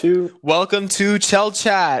Two. Welcome to Chell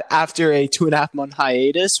Chat. After a 2.5 month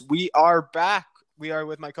hiatus, we are back. We are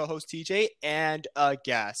with my co-host TJ and a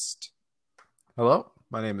guest. Hello,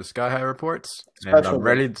 my name is Sky High Reports, and Special I'm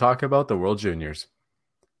ready to talk about the World Juniors.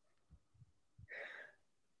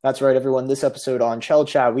 That's right, everyone. This episode on Chell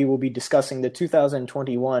Chat, we will be discussing the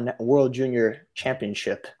 2021 World Junior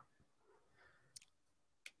Championship.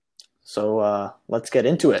 So let's get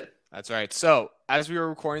into it. That's right. So, as we were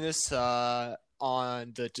recording this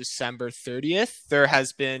on the December 30th, there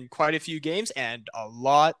has been quite a few games and a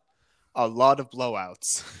lot of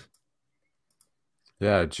blowouts.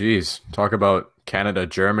 Yeah, geez. Talk about Canada,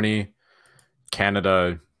 Germany,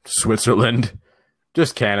 Canada, Switzerland,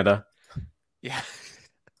 just Canada. Yeah.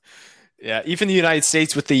 Yeah, even the United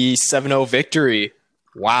States with the 7-0 victory.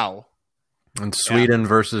 Wow. And Sweden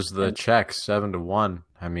versus the Czechs, 7-1.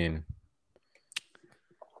 I mean,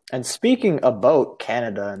 And speaking about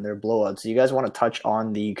Canada and their blowouts, do you guys want to touch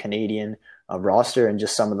on the Canadian roster and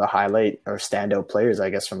just some of the highlight or standout players, I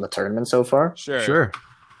guess, from the tournament so far? sure.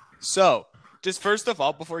 So, just first of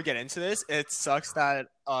all, before we get into this, it sucks that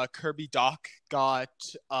Kirby Dach got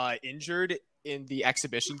injured in the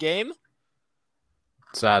exhibition game.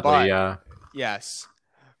 Sadly, Yes.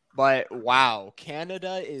 But wow,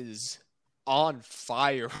 Canada is on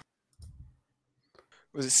fire.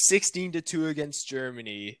 It was 16-2 against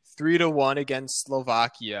Germany, 3-1 against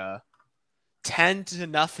Slovakia,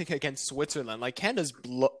 10-0 against Switzerland. Like Canada's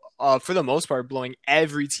for the most part blowing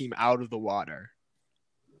every team out of the water.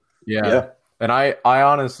 Yeah. And I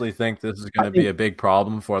honestly think this is going to be a big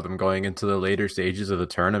problem for them going into the later stages of the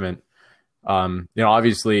tournament.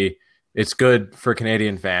 Obviously it's good for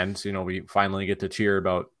Canadian fans. We finally get to cheer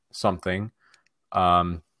about something.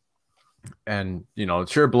 And,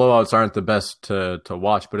 sure, blowouts aren't the best to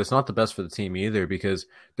watch, but it's not the best for the team either because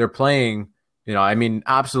they're playing,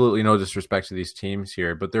 absolutely no disrespect to these teams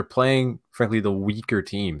here, but they're playing, frankly, the weaker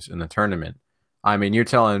teams in the tournament. I mean, you're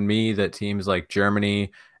telling me that teams like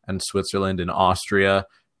Germany and Switzerland and Austria,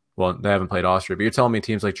 well, they haven't played Austria, but you're telling me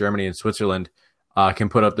teams like Germany and Switzerland can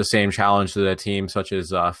put up the same challenge that a team such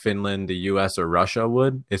as Finland, the US, or Russia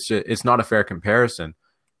would. It's not a fair comparison.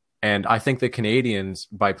 And I think the Canadians,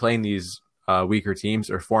 by playing these weaker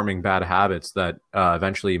teams, are forming bad habits that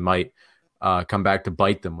eventually might come back to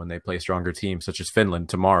bite them when they play stronger teams, such as Finland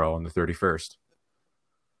tomorrow on the 31st.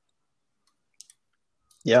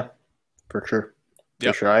 Yeah, for sure.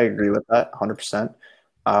 Yep. For sure. I agree with that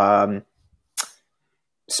 100%.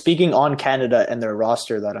 Speaking on Canada and their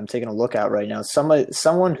roster that I'm taking a look at right now,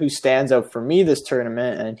 someone who stands out for me this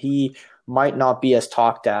tournament, and he might not be as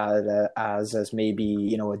talked at as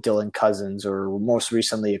maybe, a Dylan Cousins or most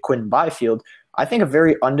recently a Quinton Byfield. I think a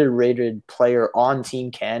very underrated player on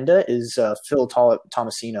Team Canada is Phil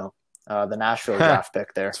Tomasino, the Nashville draft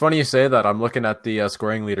pick there. It's funny you say that. I'm looking at the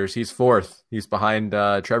scoring leaders. He's fourth. He's behind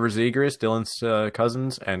Trevor Zegras, Dylan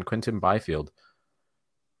Cousins, and Quinton Byfield.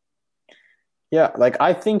 Yeah,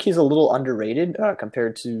 I think he's a little underrated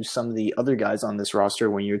compared to some of the other guys on this roster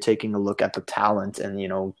when you're taking a look at the talent. And,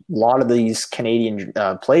 a lot of these Canadian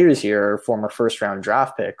players here are former first-round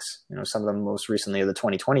draft picks, some of them most recently of the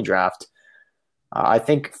 2020 draft. I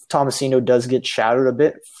think Tomasino does get shadowed a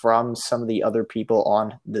bit from some of the other people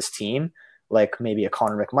on this team, like maybe a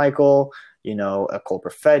Connor McMichael, a Cole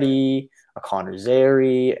Perfetti, a Connor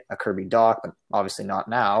Zary, a Kirby Dach, but obviously not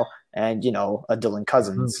now, and, a Dylan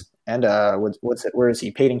Cousins. And where is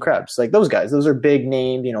he? Peyton Krebs. Like those guys. Those are big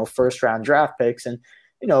named, first round draft picks. And,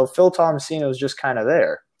 Phil Tomasino is just kind of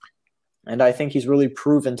there. And I think he's really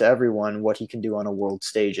proven to everyone what he can do on a world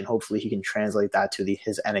stage. And hopefully he can translate that to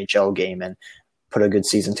his NHL game and put a good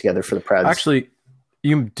season together for the Preds. Actually,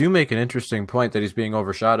 you do make an interesting point that he's being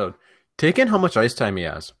overshadowed. Take in how much ice time he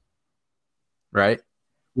has. Right?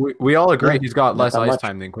 We all agree he's got less ice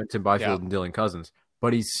time than Quinton Byfield and Dylan Cousins.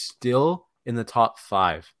 But he's still in the top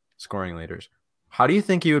 5 scoring leaders. How do you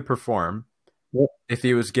think he would perform if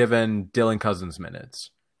he was given Dylan Cousins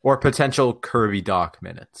minutes or potential Kirby Dach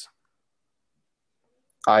minutes?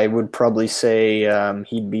 I would probably say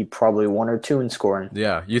he'd be probably 1 or 2 in scoring.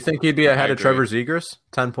 Yeah. You think he'd be ahead of Trevor Zegras?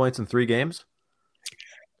 10 points in 3 games?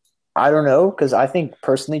 I don't know, because I think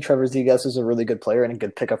personally Trevor Zegras is a really good player and a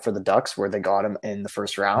good pickup for the Ducks where they got him in the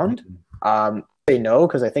first round. They know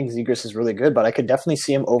because I think Zegras is really good, but I could definitely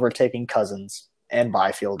see him overtaking Cousins and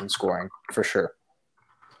Byfield in scoring for sure.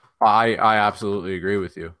 I absolutely agree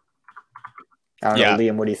with you. I don't know,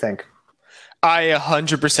 Liam, what do you think? I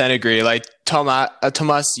 100% agree. Like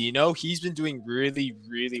Tomasino, he's been doing really,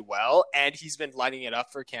 really well, and he's been lighting it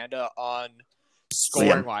up for Canada on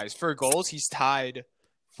scoring wise. For goals, he's tied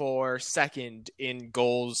for second in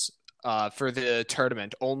goals for the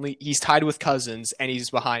tournament. Only he's tied with Cousins, and he's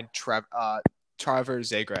behind Trevor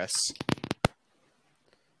Zegras.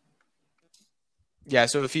 Yeah,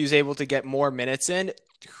 so if he was able to get more minutes in,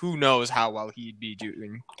 who knows how well he'd be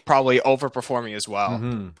doing. Probably overperforming as well.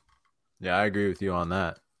 Mm-hmm. Yeah, I agree with you on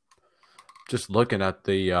that. Just looking at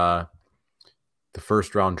the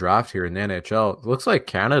first round draft here in the NHL, it looks like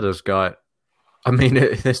Canada's got. I mean,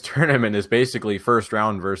 this tournament is basically first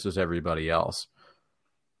round versus everybody else.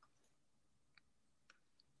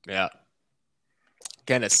 Yeah,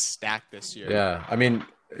 kind of stacked this year. Yeah, I mean,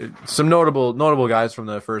 some notable guys from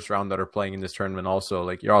the first round that are playing in this tournament also,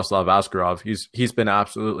 like Yaroslav Askarov. He's been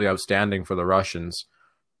absolutely outstanding for the Russians.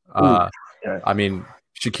 Yeah. I mean,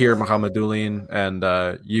 Shakir Mahamadulin and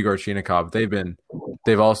Igor Chinikov,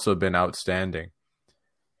 they've also been outstanding.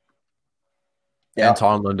 Yeah.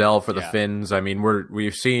 Anton Lundell for the Finns. I mean,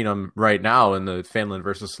 we've seen him right now in the Finland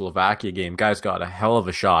versus Slovakia game. Guy's got a hell of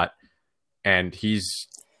a shot, and he's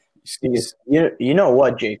you know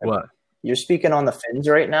what, Jacob? What? You're speaking on the Finns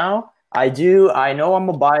right now. I know I'm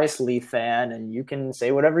a biased Leaf fan, and you can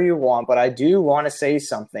say whatever you want, but I do want to say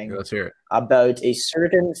something. Let's hear it. About a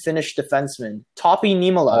certain Finnish defenseman, Topi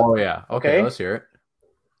Niemela. Oh yeah, okay, let's hear it.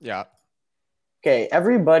 Yeah. Okay,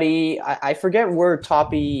 everybody, I forget where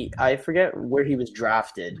he was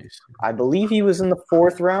drafted. I believe he was in the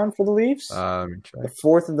 4th round for the Leafs. The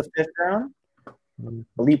 4th or the 5th round.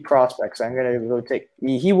 Elite prospects. I'm going to go take.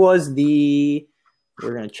 He was the.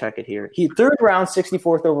 We're going to check it here. 3rd round,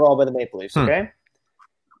 64th overall by the Maple Leafs. Okay.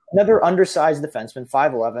 Another undersized defenseman,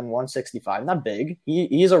 5'11", 165. Not big.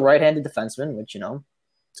 He's a right-handed defenseman, which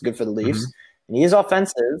it's good for the Leafs, and he is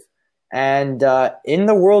offensive. And in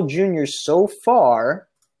the World Juniors so far,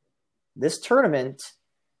 this tournament,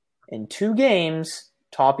 in 2 games,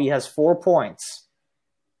 Topi has 4 points.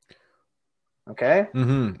 Okay?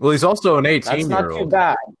 Mm-hmm. Well, he's also an 18-year-old. That's not too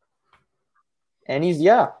bad. And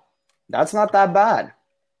that's not that bad.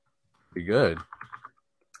 Pretty good.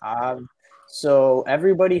 So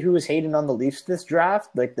everybody who was hating on the Leafs this draft,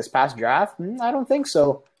 like this past draft, I don't think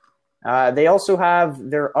so. They also have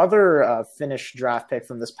their other Finnish draft pick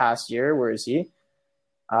from this past year. Where is he?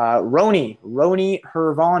 Roni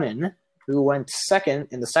Hirvonen, who went second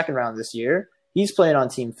in the 2nd round this year. He's playing on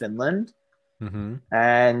Team Finland. Mm-hmm.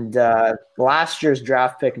 And last year's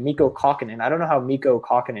draft pick, Mikko Kokkonen. I don't know how Mikko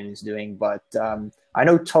Kokkonen is doing, but I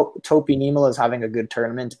know Topi Niemela is having a good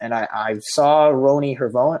tournament. And I saw Roni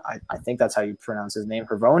Hirvonen. I think that's how you pronounce his name,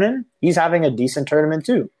 Hirvonen. He's having a decent tournament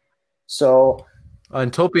too. So...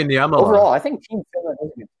 And Topi Niemela. Overall, I think Team Finland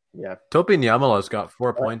is good. Yeah. Topi Niemela's got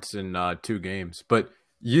 4 points in 2 games. But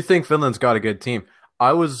you think Finland's got a good team.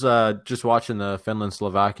 I was just watching the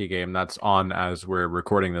Finland-Slovakia game that's on as we're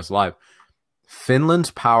recording this live.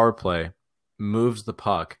 Finland's power play moves the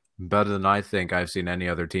puck better than I think I've seen any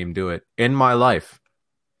other team do it in my life.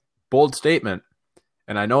 Bold statement.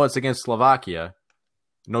 And I know it's against Slovakia.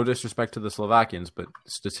 No disrespect to the Slovakians, but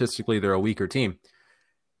statistically they're a weaker team.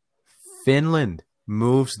 Finland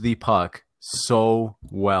moves the puck so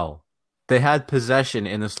well. They had possession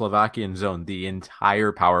in the Slovakian zone the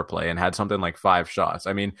entire power play and had something like 5 shots.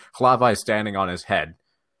 I mean, Hlavai standing on his head,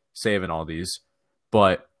 saving all these.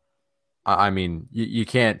 But, I mean, you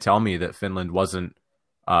can't tell me that Finland wasn't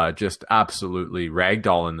just absolutely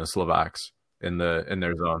ragdolling the Slovaks in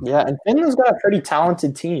their zone. Yeah, and Finland's got a pretty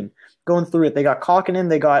talented team. Going through it, they got Kokkonen,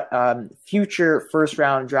 they got future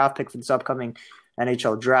first-round draft pick for this upcoming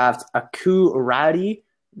NHL draft, Aku Radi.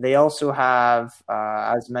 They also have,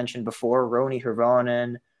 as mentioned before, Roni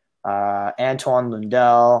Hirvonen, Anton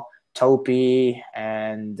Lundell, Topi,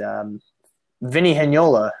 and Vinny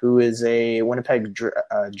Heinola, who is a Winnipeg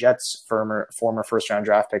Jets former first-round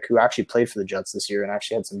draft pick who actually played for the Jets this year and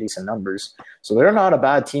actually had some decent numbers. So they're not a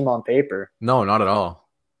bad team on paper. No, not at all.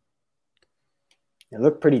 They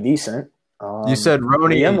look pretty decent. You said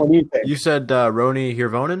Roni. Liam, what do you think? You said Roni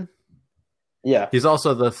Hirvonen? Yeah. He's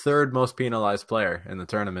also the 3rd most penalized player in the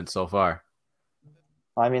tournament so far.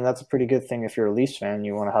 I mean, that's a pretty good thing if you're a Leafs fan.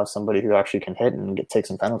 You want to have somebody who actually can hit and take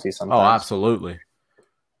some penalties sometimes. Oh, absolutely.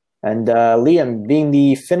 And Liam, being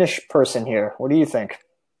the Finnish person here, what do you think?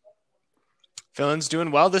 Finland's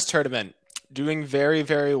doing well this tournament. Doing very,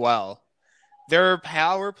 very well. Their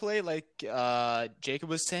power play, like Jacob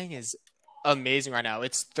was saying, is amazing right now.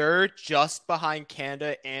 It's 3rd just behind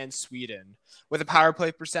Canada and Sweden with a power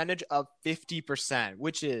play percentage of 50%,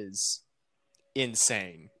 which is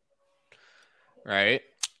insane. Right?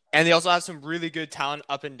 And they also have some really good talent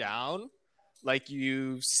up and down. Like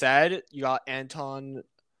you said, you got Anton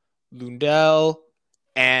Lundell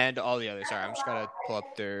and all the others. Sorry, I'm just going to pull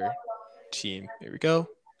up their team. Here we go.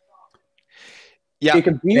 Yeah.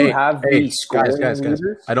 Jacob, do you have the scoring guys.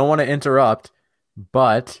 leaders? I don't want to interrupt,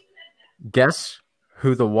 but guess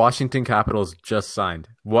who the Washington Capitals just signed?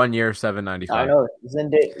 1 year, $795. I know.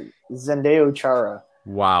 Zendaya Chara.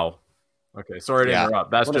 Wow. Okay, sorry to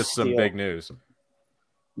interrupt. That's What a just some steal. big news.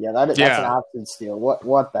 Yeah, that's an absolute steal.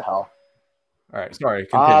 What the hell? All right, sorry.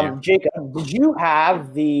 Continue. Jacob, did you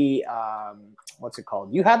have the what's it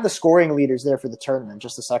called? You had the scoring leaders there for the tournament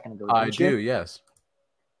just a second ago. I do, yes.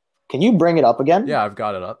 Can you bring it up again? Yeah, I've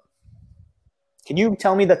got it up. Can you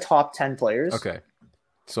tell me the top 10 players? Okay.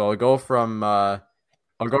 So I'll go from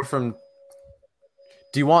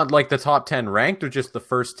do you want like the top 10 ranked or just the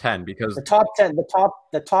first 10? Because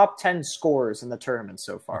the top 10 scores in the tournament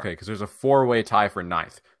so far. Okay, because there's a 4-way tie for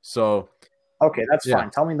ninth. So okay, that's fine.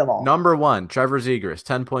 Tell me them all. Number 1, Trevor Zegras,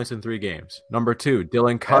 10 points in 3 games. Number 2,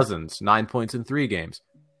 Dylan Cousins, 9 points in 3 games.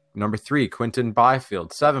 Number 3, Quinton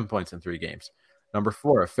Byfield, 7 points in 3 games. Number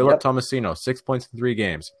 4, Philip Tomasino, 6 points in 3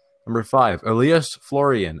 games. Number 5, Elias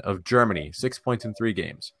Florian of Germany, 6 points in 3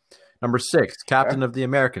 games. Number 6, captain of the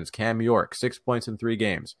Americans, Cam York, 6 points in 3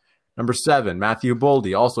 games. Number 7, Matthew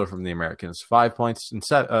Boldy, also from the Americans, 5 points in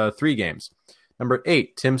 3 games. Number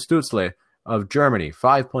 8, Tim Stutzle of Germany,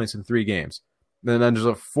 5 points in 3 games. Then there's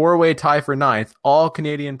a 4-way tie for ninth, all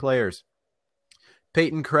Canadian players.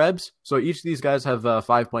 Peyton Krebs, so each of these guys have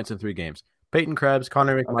 5 points in 3 games. Peyton Krebs,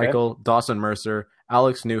 Connor McMichael, Dawson Mercer,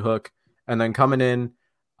 Alex Newhook, and then coming in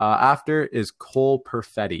after is Cole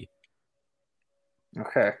Perfetti.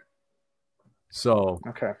 Okay. So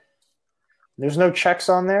there's no Czechs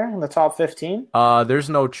on there in the top 15? There's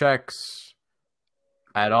no Czechs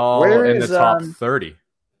at all in the top 30.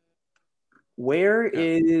 Where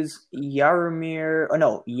is Jaromir? Oh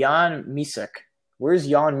no, Jan Misek. Where's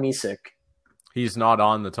Jan Misek? He's not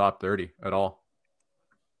on the top 30 at all.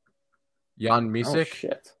 Jan Misek? Oh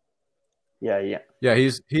shit. Yeah. Yeah,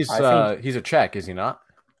 he's a Czech, is he not?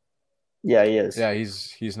 Yeah, he is. Yeah,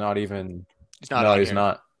 he's not even. He's not. No, he's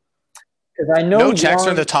not. Because I know no Czechs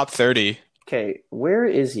are in the top 30. Okay, where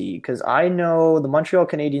is he? Because I know the Montreal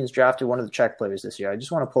Canadiens drafted one of the Czech players this year. I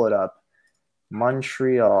just want to pull it up.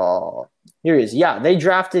 Montreal. Here he is. Yeah, they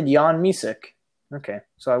drafted Jan Misek. Okay,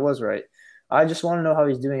 so I was right. I just want to know how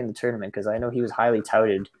he's doing in the tournament because I know he was highly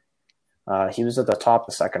touted. He was at the top of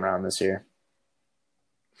the second round this year.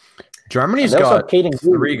 Germany's got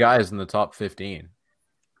 3 guys in the top 15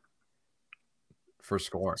 for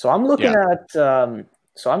scoring. So I'm looking at.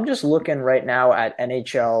 So I'm just looking right now at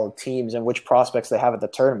NHL teams and which prospects they have at the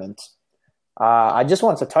tournament. I just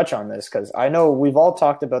wanted to touch on this because I know we've all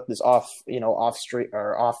talked about this off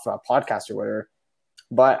podcast or whatever.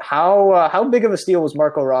 But how big of a steal was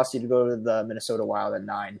Marco Rossi to go to the Minnesota Wild at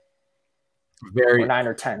 9? Very or 9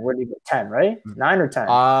 or 10. Where did he go? 10, right? 9 or 10?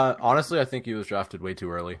 Honestly, I think he was drafted way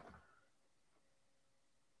too early.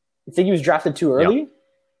 You think he was drafted too early? Yep.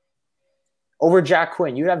 Over Jack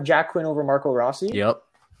Quinn. You'd have Jack Quinn over Marco Rossi? Yep.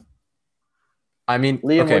 I mean,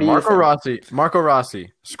 Liam, okay, Marco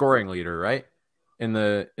Rossi, scoring leader, right? In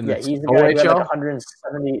the he's the OHL? guy who had like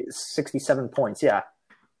 167 points, yeah.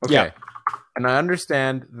 Okay. Yeah. And I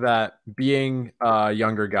understand that being a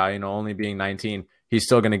younger guy, only being 19, he's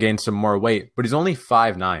still going to gain some more weight, but he's only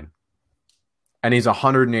 5'9". And he's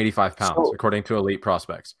 185 pounds, according to Elite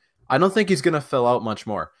Prospects. I don't think he's going to fill out much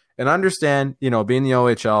more. And I understand, being the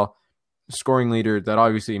OHL scoring leader, that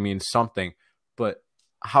obviously means something, but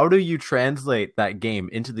how do you translate that game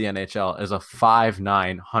into the NHL as a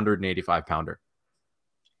 5'9", 185-pounder?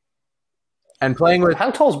 And playing with...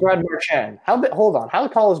 How tall is Brad Marchand? Hold on. How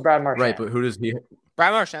tall is Brad Marchand? Right, but who does he...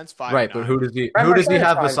 Brad Marchand's 5'9". Right, but who does he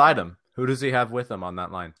have beside him? Who does he have with him on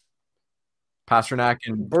that line? Pastrnak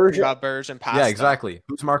and... Berge and Pasta. Yeah, exactly.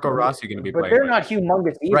 Who's Marco Rossi going to be playing with? But they're not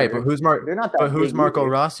humongous either. Right, but who's Marco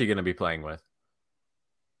Rossi going to be playing with?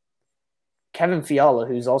 Kevin Fiala,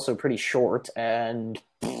 who's also pretty short, and...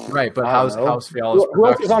 Right, but how's Fiala's... Who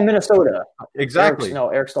else is on Minnesota? Exactly.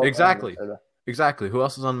 Eric Stoltz. Exactly. Exactly. Who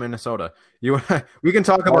else is on Minnesota? We can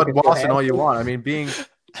talk about Boston all you want. I mean,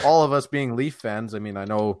 all of us being Leaf fans. I mean, I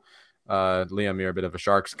know Liam, you're a bit of a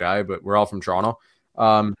Sharks guy, but we're all from Toronto.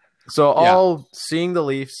 So seeing the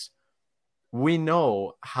Leafs, we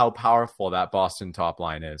know how powerful that Boston top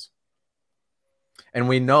line is, and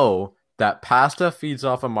we know that Pasta feeds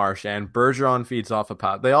off of Marchand, Bergeron feeds off of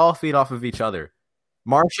Pasta. They all feed off of each other.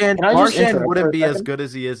 Marchand wouldn't be as good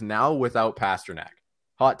as he is now without Pastrnak.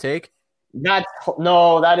 Hot take. That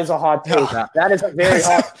is a hot take. That is a very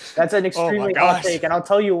hot. That's an extremely hot take, and I'll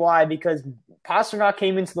tell you why. Because Pastrnak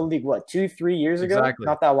came into the league 2-3 years ago,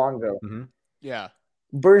 not that long ago. Mm-hmm. Yeah,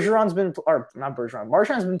 Marchand's been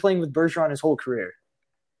playing with Bergeron his whole career.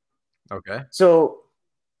 Okay. So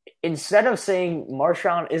instead of saying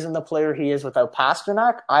Marchand isn't the player he is without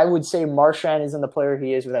Pasternak, I would say Marchand isn't the player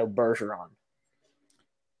he is without Bergeron.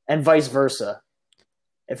 And vice versa,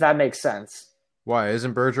 if that makes sense. Why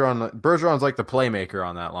isn't Bergeron's like the playmaker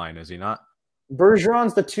on that line, is he not?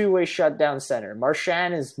 Bergeron's the two-way shutdown center.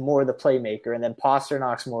 Marchand is more the playmaker, and then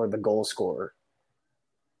Pasternak's more the goal scorer.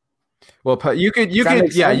 Well, you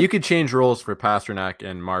could change roles for Pasternak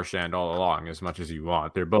and Marchand all along as much as you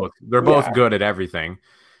want. They're both good at everything,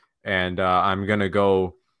 and I'm gonna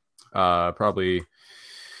go probably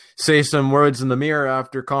say some words in the mirror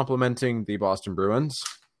after complimenting the Boston Bruins.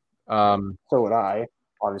 So would I.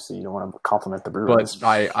 Obviously, you don't want to compliment the Bruins,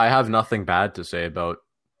 but I have nothing bad to say about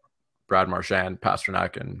Brad Marchand,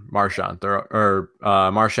 Pasternak, and Marchand.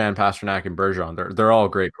 Marchand, Pasternak, and Bergeron. They're all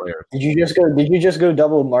great players. Did you just go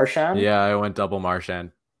double Marchand? Yeah, I went double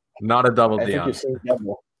Marchand, not a double Dion. I think you're saying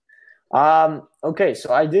double. Okay,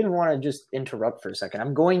 so I did want to just interrupt for a second.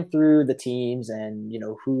 I'm going through the teams and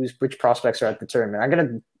which prospects are at the tournament. I'm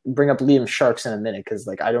gonna bring up Liam Sharks in a minute because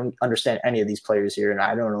I don't understand any of these players here, and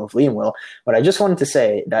I don't know if Liam will. But I just wanted to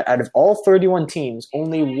say that out of all 31 teams,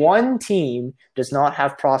 only one team does not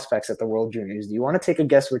have prospects at the World Juniors. Do you want to take a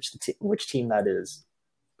guess which team that is?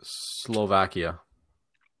 Slovakia.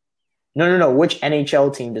 No. Which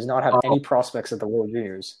NHL team does not have any prospects at the World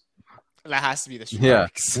Juniors? That has to be the Sharks. Yeah.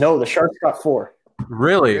 No, the Sharks got 4.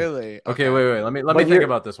 Really? Really? Okay, wait. Let me think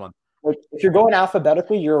about this one. If you're going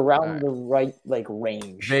alphabetically, you're around the right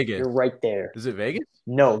range. Vegas. You're right there. Is it Vegas?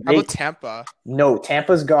 No. How about Tampa? No,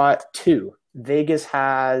 Tampa's got 2. Vegas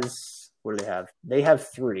has what do they have? They have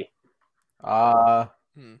 3.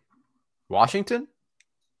 Washington?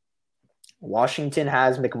 Washington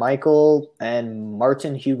has McMichael and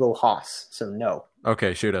Martin Hugo Haas. So no.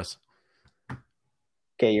 Okay, shoot us.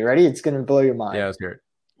 Okay, you ready? It's gonna blow your mind. Yeah, let's hear it.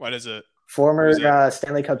 What is it? Former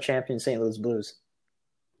Stanley Cup champion St. Louis Blues.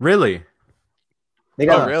 Really? They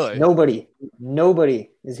got really? Nobody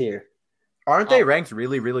is here. Aren't they ranked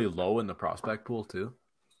really, really low in the prospect pool too?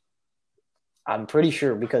 I'm pretty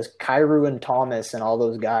sure because Kyrou and Thomas and all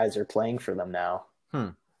those guys are playing for them now.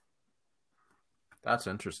 That's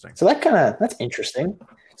interesting. So that's interesting.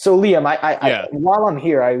 So Liam, I while I'm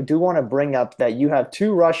here, I do want to bring up that you have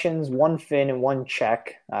 2 Russians, 1 Finn, and 1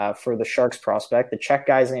 Czech for the Sharks prospect. The Czech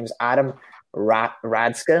guy's name is Adam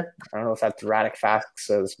Radska. I don't know if that's Radek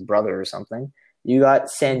Faksa's brother or something. You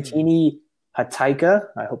got Santini Hataika.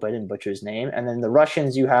 I hope I didn't butcher his name. And then the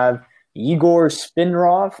Russians, you have Igor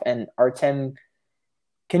Spinrov and Artem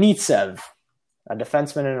Kanitsev, a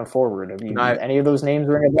defenseman and a forward. Any of those names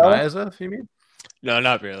ring a bell? Kniazev, you mean? No,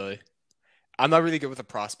 not really. I'm not really good with the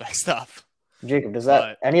prospect stuff. Jacob,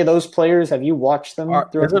 any of those players, have you watched them?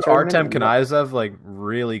 Isn't Artem Kniazev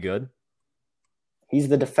really good? He's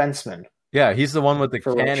the defenseman. Yeah, he's the one with the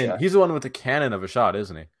cannon. Russia. He's the one with the cannon of a shot,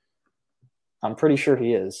 isn't he? I'm pretty sure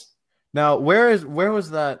he is. Now, where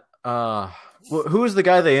was that? Who was the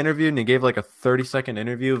guy they interviewed and he gave a 30-second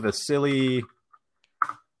interview? Vasily.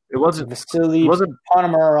 It wasn't Vasily. Wasn't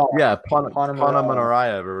Ponomarev? Yeah,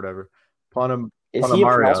 Ponomarev or whatever. Is he a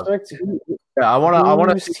prospect? Yeah, I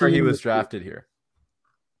want to see where he was drafted here.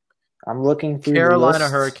 I'm looking through Carolina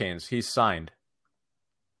Hurricanes. He's signed.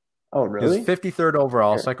 Oh, really? He's 53rd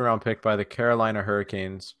overall, second-round pick by the Carolina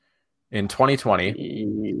Hurricanes in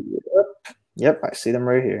 2020. Yep, I see them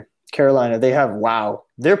right here. Carolina, they have,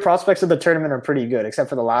 their prospects of the tournament are pretty good, except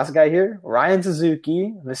for the last guy here, Ryan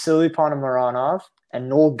Suzuki, Vasily Ponomarev, and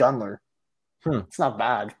Noel Gunler. It's not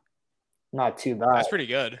bad. Not too bad. That's pretty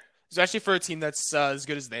good. Especially for a team that's as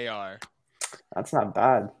good as they are. That's not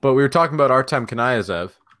bad. But we were talking about Artem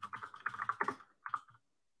Kniazev.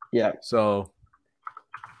 Yeah. So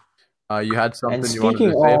you had something you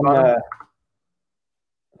wanted to say about him?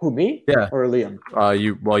 Who, me? Yeah. Or Liam?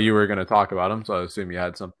 You were going to talk about him, so I assume you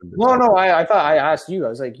had something to say. No, I thought I asked you. I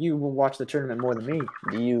was like, you watch the tournament more than me.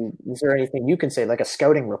 Is there anything you can say, like a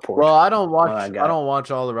scouting report? Well, I don't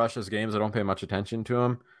watch all the Russia's games. I don't pay much attention to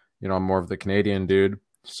them. I'm more of the Canadian dude,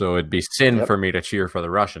 so it'd be sin for me to cheer for the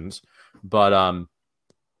Russians. But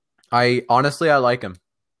I like him.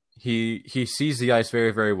 He sees the ice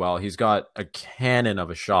very, very well. He's got a cannon of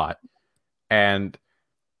a shot, and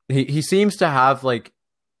he seems to have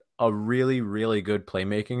a really, really good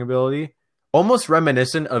playmaking ability, almost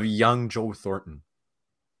reminiscent of young Joe Thornton.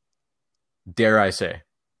 Dare I say?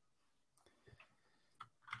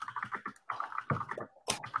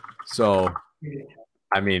 So,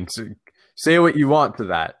 I mean, say what you want to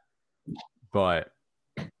that, but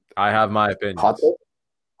I have my opinion.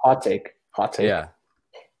 Hot take. Yeah.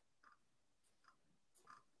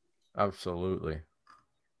 Absolutely.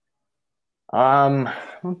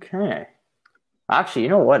 Okay. Actually, you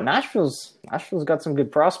know what? Nashville's got some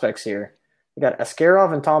good prospects here. We got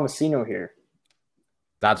Askarov and Tomasino here.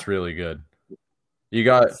 That's really good. You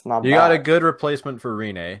got a good replacement for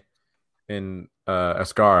Rene in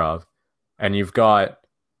Askarov, and you've got,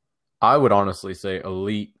 I would honestly say,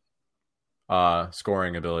 elite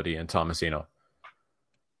scoring ability in Tomasino.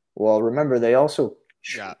 Well, remember they also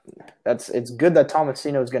it's good that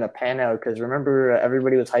Tomasino is going to pan out, because remember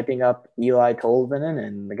everybody was hyping up Eli Tolvanen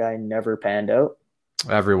and the guy never panned out.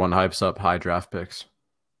 Everyone hypes up high draft picks.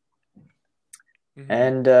 Mm-hmm.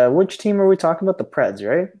 And which team are we talking about? The Preds,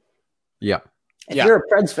 right? Yeah. If you're a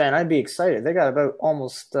Preds fan, I'd be excited. They got about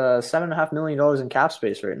almost $7.5 million in cap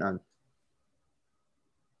space right now.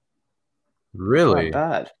 Really? Not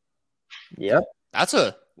bad. Yep. That's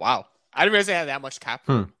wow. I didn't realize they had that much cap.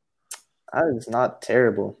 That is not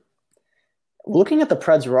terrible. Looking at the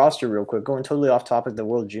Preds roster real quick, going totally off topic, the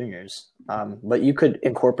World Juniors. But you could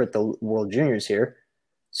incorporate the World Juniors here.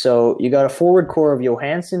 So you got a forward core of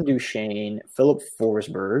Johansson, Duchesne, Philip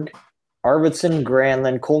Forsberg, Arvidsson,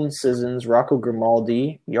 Granlund, Colton Sissons, Rocco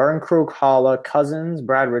Grimaldi, Jarnkrok, Hala, Cousins,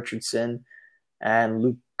 Brad Richardson, and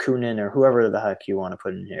Luke Kunin, or whoever the heck you want to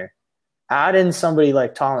put in here. Add in somebody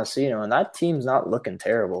like Tomasino, and that team's not looking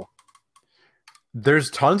terrible. There's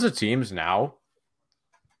tons of teams now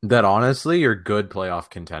that honestly are good playoff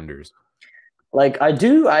contenders. Like,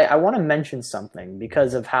 I want to mention something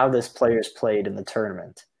because of how this player's played in the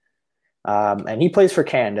tournament. And he plays for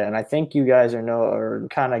Canada, and I think you guys are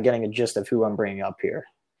kind of getting a gist of who I'm bringing up here.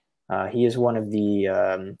 He is one of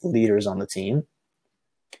the leaders on the team.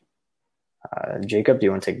 Jacob, do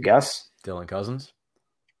you want to take a guess? Dylan Cousins?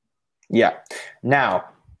 Yeah. Now,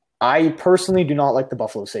 I personally do not like the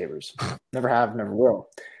Buffalo Sabres. Never have, never will.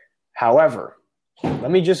 However,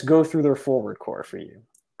 let me just go through their forward core for you.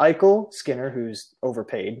 Eichel, Skinner, who's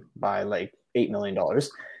overpaid by like $8 million.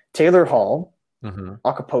 Taylor Hall,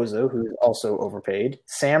 Okposo, who's also overpaid.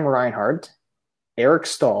 Sam Reinhart, Eric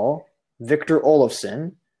Stahl, Victor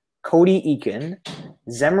Olofsson, Cody Eakin,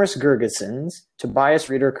 Zemris Girgensons, Tobias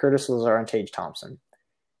Reeder, Curtis Lazar, and Tage Thompson.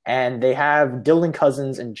 And they have Dylan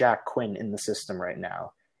Cousins and Jack Quinn in the system right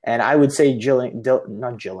now. And I would say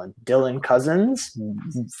Dylan Cousins,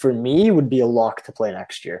 for me, would be a lock to play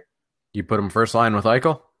next year. You put him first line with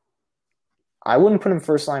Eichel? I wouldn't put him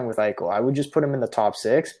first line with Eichel. I would just put him in the top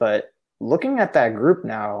 6. But looking at that group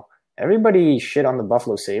now, everybody shit on the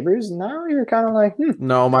Buffalo Sabres. Now you're kind of like,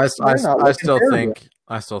 No, I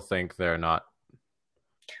still think they're not.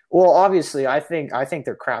 Well, obviously, I think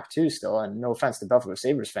they're crap too still, and no offense to Buffalo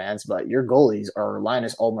Sabres fans, but your goalies are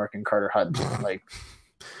Linus Ullmark and Carter Hutton. Like,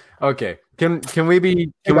 okay, can we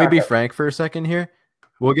be frank for a second here?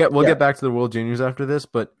 We'll get back to the World Juniors after this,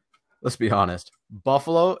 but let's be honest.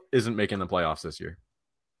 Buffalo isn't making the playoffs this year.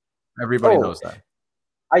 Everybody knows that.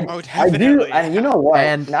 I do, and you know what?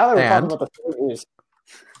 And now that we're talking about the Sabres,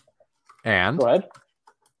 and go ahead.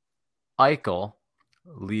 Eichel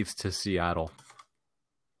leaves to Seattle.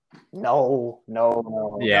 No.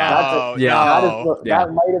 Yeah.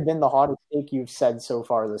 That might have been the hottest take you've said so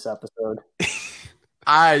far this episode.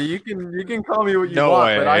 You can call me what you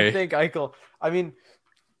want, but I think Eichel. I mean,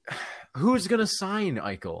 who's gonna sign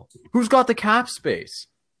Eichel? Who's got the cap space?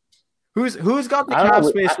 Who's got the cap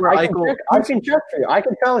space where Eichel? I can check for you. I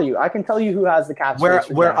can tell you who has the cap space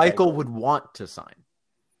where Eichel would want to sign.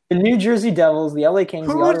 The New Jersey Devils, the LA Kings,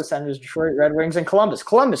 the Ottawa Senators, Detroit Red Wings, and Columbus.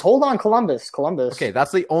 Hold on, Columbus. Okay,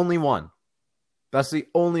 that's the only one.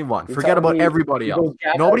 Forget about everybody else.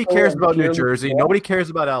 Nobody cares about New Jersey. Nobody cares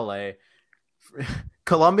about LA.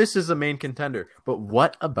 Columbus is the main contender. But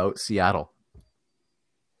what about Seattle?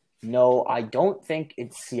 No, I don't think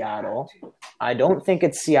it's Seattle. I don't think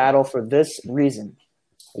it's Seattle for this reason.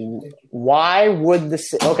 Why would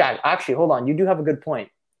okay, actually, hold on. You do have a good point.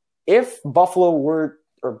 If Buffalo were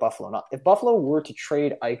to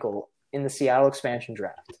trade Eichel in the Seattle expansion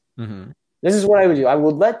draft, this is what I would do. I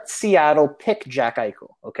would let Seattle pick Jack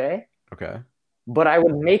Eichel, okay? Okay. But I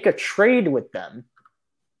would make a trade with them.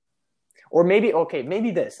 Or maybe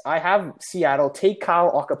this. I have Seattle take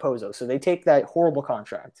Kyle Okposo, so they take that horrible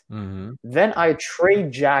contract. Then I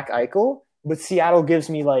trade Jack Eichel, but Seattle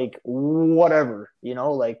gives me like whatever,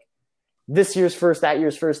 like this year's first, that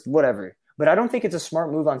year's first, whatever. But I don't think it's a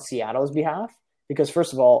smart move on Seattle's behalf. Because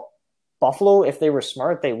first of all, Buffalo, if they were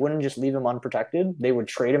smart, they wouldn't just leave him unprotected. They would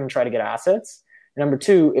trade him and try to get assets. And number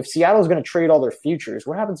two, if Seattle's going to trade all their futures,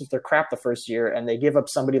 what happens if they're crap the first year and they give up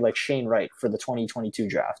somebody like Shane Wright for the 2022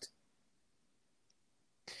 draft?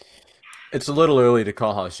 It's a little early to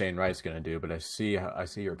call how Shane Wright's going to do, but I see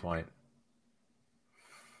your point.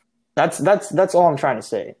 That's all I'm trying to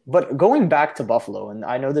say. But going back to Buffalo, and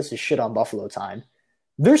I know this is shit on Buffalo time,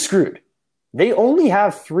 they're screwed. They only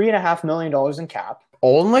have $3.5 million in cap.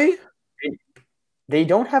 Only? They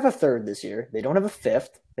don't have a third this year. They don't have a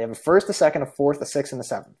fifth. They have a first, a second, a fourth, a sixth, and a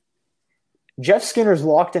seventh. Jeff Skinner's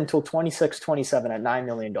locked until 26-27 at $9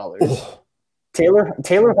 million. Oh.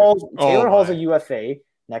 Taylor Hall's a UFA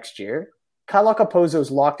next year. Kyle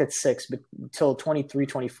Okposo's locked at 6 until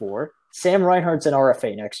 23-24. Sam Reinhart's an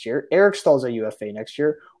RFA next year. Eric Stahl's a UFA next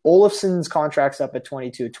year. Olofsson's contract's up at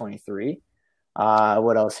 22-23.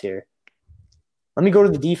 What else here? Let me go to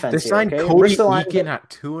the defense. They signed Cody Eakin at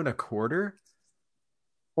 2.25.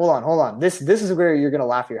 Hold on. This is where you're gonna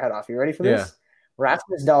laugh your head off. You ready for this? Yeah.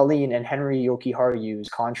 Rasmus Dahlin and Henry Jokiharju's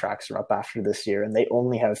contracts are up after this year, and they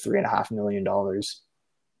only have $3.5 million.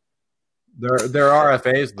 They're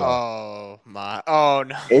RFAs though. Oh my! Oh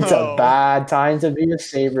no! It's a bad time to be a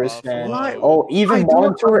Sabres fan. Why? Oh, even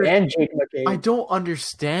Montour and Jake McCabe. I don't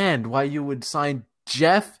understand why you would sign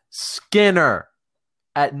Jeff Skinner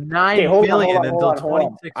at $9 million until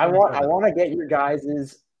 26. I want to get your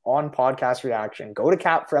guys' on podcast reaction. Go to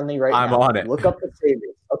Cap Friendly right now. I'm on it. Look up the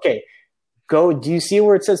Sabres. Okay. Go. Do you see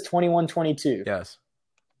where it says 21-22? Yes.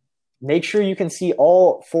 Make sure you can see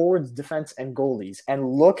all forwards, defense, and goalies.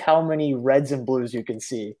 And look how many reds and blues you can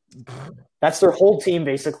see. That's their whole team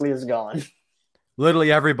basically is gone.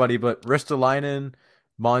 Literally everybody but Ristolainen,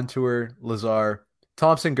 Montour, Lazar,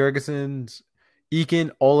 Thompson, Gergesons, Eakin,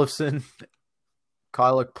 Olofsson,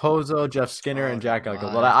 Kyle Okposo, Jeff Skinner, and Jack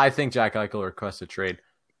Eichel. But I think Jack Eichel requests a trade.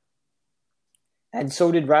 And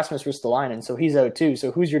so did Rasmus Ristolainen, so he's out too.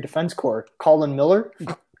 So who's your defense core? Colin Miller?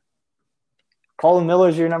 Colin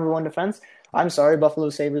Miller's your number one defense? I'm sorry, Buffalo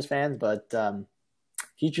Sabres fans, but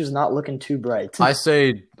future's not looking too bright. I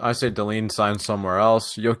say Dahlin signs somewhere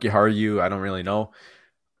else. Jokiharju, I don't really know.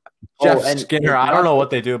 Jeff Skinner, I don't know what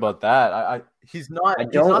they do about that. He's not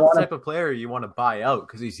the type of player you want to buy out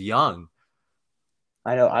because he's young.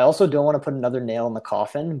 I know. I also don't want to put another nail in the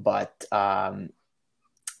coffin, but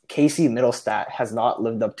Casey Middlestat has not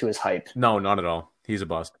lived up to his hype. No, not at all. He's a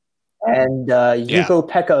bust. And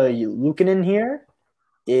Ukko-Pekka Luukkonen here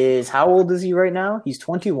is, how old is he right now? He's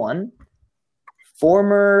 21.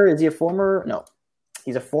 He's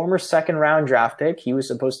a former second-round draft pick. He was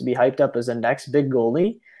supposed to be hyped up as the next big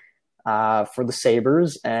goalie for the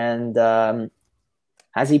Sabres. And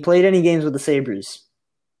has he played any games with the Sabres?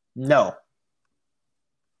 No.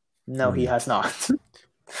 No, he has not.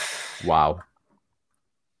 Wow.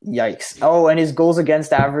 Yikes. Oh, and his goals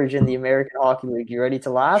against average in the American Hockey League. You ready to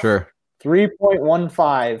laugh? Sure.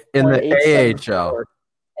 3.15. In the AHL.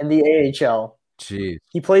 In the AHL. Jeez.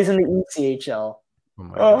 He plays in the ECHL. Oh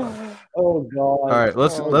my God. Oh God. All right,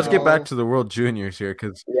 let's get back to the World Juniors here,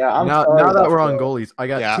 because now that we're on goalies, I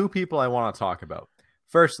got two people I want to talk about.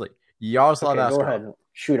 Firstly, Yaroslav Askarov. Go ahead.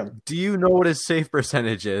 Shoot him. Do you know what his save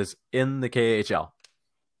percentage is in the KHL?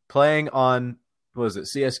 Playing on, what was it,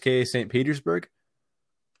 CSK St. Petersburg?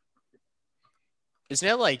 Isn't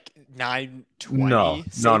it like 920? No. Or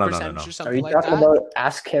something Are you like talking that? about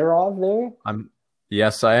Askarov there?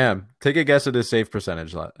 Yes, I am. Take a guess at his save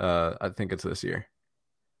percentage. I think it's this year.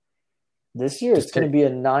 This year it's going to be a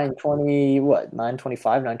 920,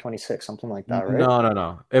 925, 926, something like that, right?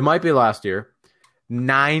 No. It might be last year.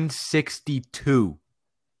 962.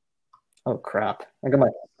 Oh crap! I got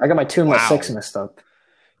my 2 and my 6 messed up.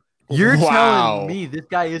 You're telling me this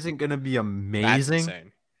guy isn't going to be amazing? That's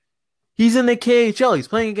insane. He's in the KHL. He's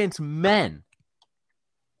playing against men.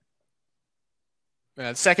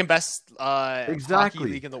 Second best hockey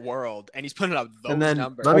league in the world, and he's putting up those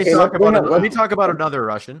numbers. Let me talk about another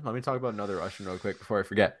Russian. Let me talk about another Russian real quick before I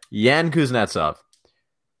forget. Yan Kuznetsov.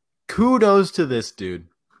 Kudos to this dude.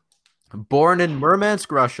 Born in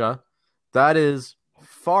Murmansk, Russia. That is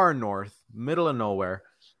far north, middle of nowhere.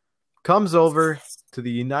 Comes over to the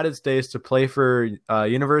United States to play for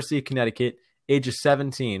University of Connecticut, age of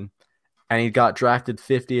 17, and he got drafted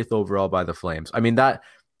 50th overall by the Flames. I mean, that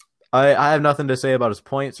I have nothing to say about his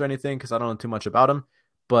points or anything because I don't know too much about him,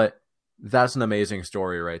 but that's an amazing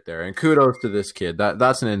story right there. And kudos to this kid.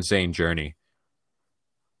 That's an insane journey.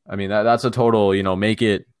 I mean, that's a total, make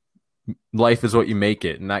it. Life is what you make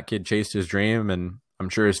it. And that kid chased his dream, and I'm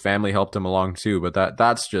sure his family helped him along too. But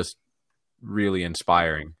that's just really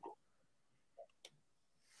inspiring.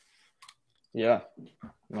 Yeah.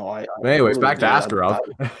 No, anyways, back to Askarov.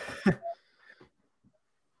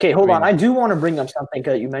 Okay, hold on. I do want to bring up something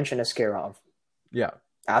that you mentioned, Askarov. Yeah.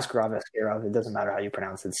 Askarov. It doesn't matter how you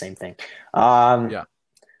pronounce it, same thing. Yeah.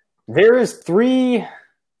 There is three.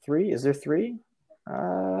 Is there three?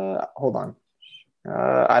 Hold on.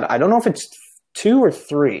 I don't know if it's 2 or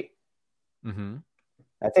 3. Mm-hmm.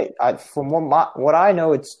 I think from what I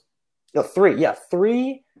know, it's 3. Yeah,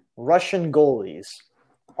 3 Russian goalies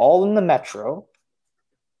all in the Metro,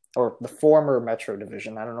 or the former Metro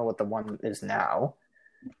division. I don't know what the one is now.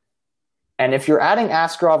 And if you're adding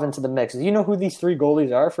Askarov into the mix, do you know who these three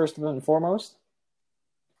goalies are, first and foremost?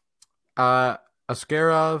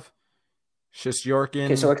 Askarov, Shesterkin.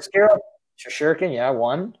 Okay, so Askarov, Shesterkin, yeah,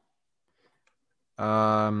 one.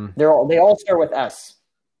 They all start with S.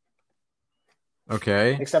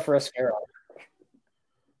 Okay. Except for Askarov.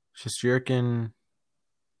 Shesterkin.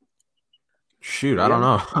 Shoot, I don't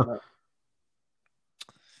know.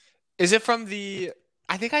 Is it from the?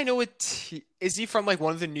 I think I know it. Is he from like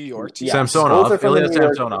one of the New York teams? Samsonov, Ilya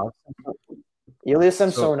Samsonov. Ilya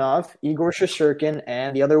Samsonov, Igor Shesterkin,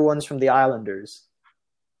 and the other one's from the Islanders.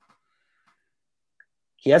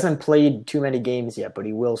 He hasn't played too many games yet, but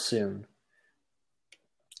he will soon.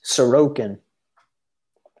 Sorokin.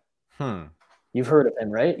 You've heard of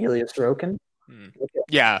him, right? Ilya Sorokin?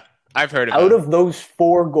 Yeah, I've heard of him. Out of those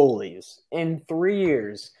four goalies in 3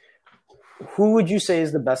 years, who would you say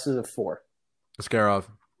is the best of the four? Askarov.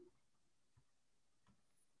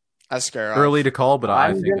 Early to call, but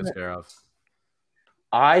I think Askarov.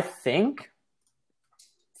 I think,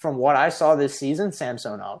 from what I saw this season,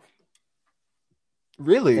 Samsonov.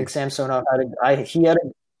 Really? I think Samsonov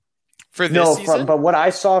season? But what I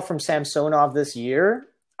saw from Samsonov this year,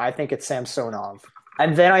 I think it's Samsonov.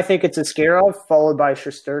 And then I think it's Askarov, followed by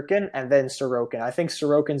Shesterkin, and then Sorokin. I think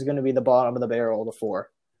Sorokin's going to be the bottom of the barrel of the four.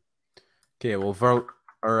 Okay, well,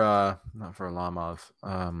 not Varlamov.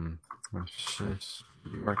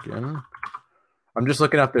 Shesterkin. I'm just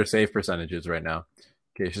looking up their save percentages right now.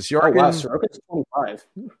 Okay, Shesterkin. Oh, wow, Sorokin's 25.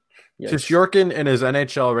 Shesterkin in his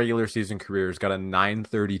NHL regular season career has got a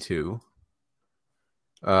 932.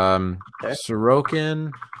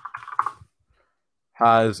 Sorokin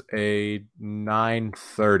has a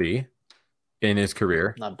 930 in his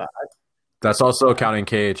career. Not bad. That's also counting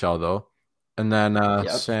KHL though. And then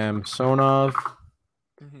Samsonov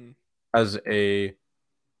has a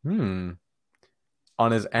on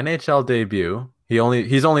his NHL debut.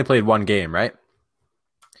 He's only played one game, right?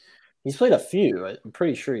 He's played a few. I'm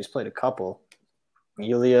pretty sure he's played a couple.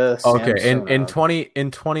 Ilya. Okay, Samsonov. in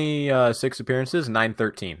 26 appearances,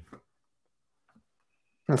 913.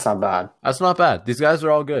 That's not bad. That's not bad. These guys are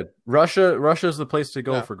all good. Russia's the place to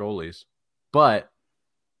go for goalies. But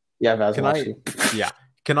can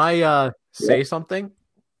I say something?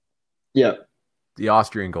 Yeah. The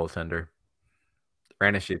Austrian goaltender,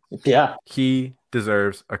 Ranishitz. Yeah. He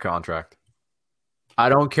deserves a contract. I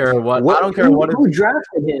don't care what. Who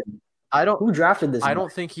drafted him? Who drafted this? I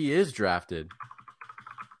don't think he is drafted.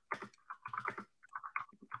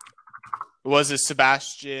 Was it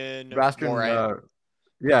Sebastian? Ranishitz.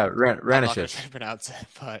 I'm not going to pronounce it,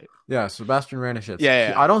 but yeah, Sebastian Ranishitz.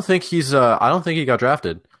 Yeah. I don't think he's. I don't think he got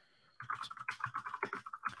drafted.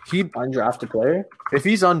 Undrafted player. If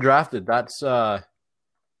he's undrafted, that's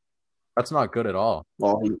not good at all.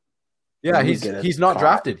 Well, he's not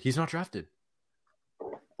drafted. He's not drafted.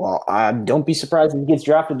 Well, don't be surprised if he gets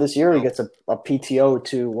drafted this year. He gets a PTO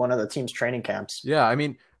to one of the team's training camps. Yeah, I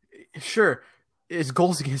mean, sure, his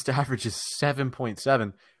goals against average is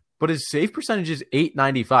 7.7, but his save percentage is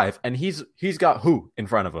 895, and he's got who in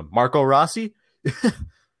front of him? Marco Rossi?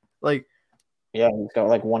 Like, yeah, he's got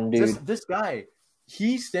like one dude. This guy,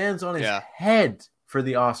 he stands on his head for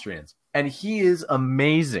the Austrians, and he is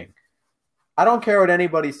amazing. I don't care what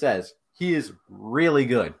anybody says. He is really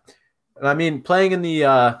good. And I mean, playing in the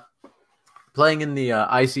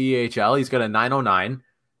ICEHL, he's got a 909.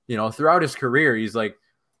 You know, throughout his career, he's like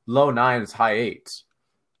low nines, high eights.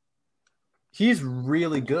 He's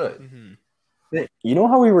really good. Mm-hmm. You know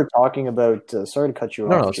how we were talking about? Sorry to cut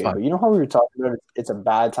you off, Jay, fine. but you know how we were talking about it's a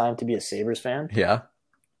bad time to be a Sabres fan? Yeah.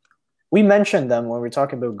 We mentioned them when we were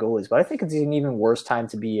talking about goalies, but I think it's an even worse time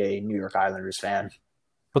to be a New York Islanders fan.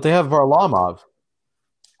 But they have Varlamov.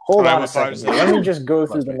 Hold on a second. Let me just go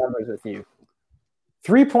through the numbers with you.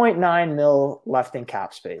 3.9 mil left in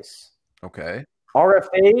cap space. Okay.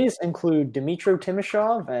 RFAs include Dmytro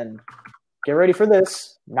Timashov and, get ready for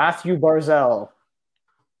this, Matthew Barzal.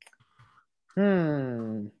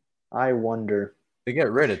 I wonder. They're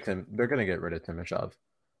going to get rid of Timashov.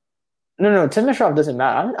 No, Timashov doesn't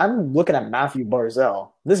matter. I'm looking at Matthew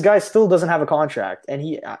Barzal. This guy still doesn't have a contract,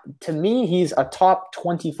 and to me, he's a top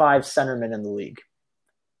 25 centerman in the league.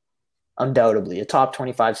 Undoubtedly, a top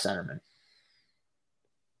 25 centerman.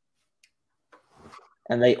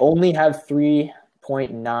 And they only have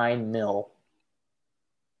 3.9 mil.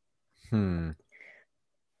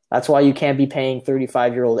 That's why you can't be paying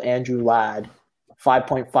 35-year-old Andrew Ladd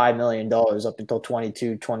 $5.5 million up until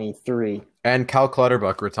 22-23. And Cal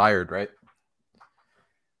Clutterbuck retired, right?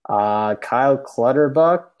 Kyle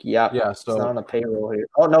Clutterbuck. Yeah, Yeah, he's not so on the payroll here.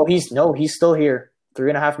 Oh he's still here.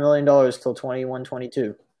 $3.5 million till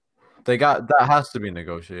 21-22. that has to be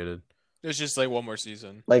negotiated. There's just like one more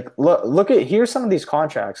season. Like look at here's some of these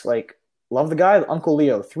contracts. Like love the guy, Uncle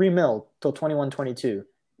Leo, $3 million till 21-22.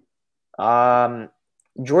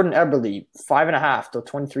 Jordan Eberle, 5.5 till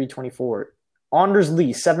 23-24. Anders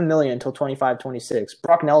Lee, $7 million till 25-26.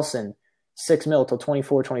 Brock Nelson, $6 million till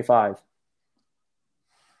 24-25.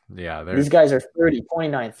 Yeah, These guys are 30,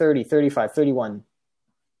 29, 30, 35, 31,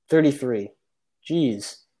 33.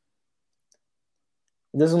 Jeez.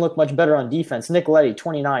 It doesn't look much better on defense. Nick Leddy,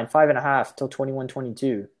 29, 5.5 till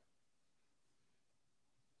 21-22.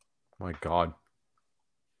 My God.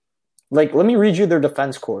 Like, let me read you their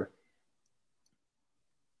defense core.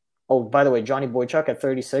 Oh, by the way, Johnny Boychuk at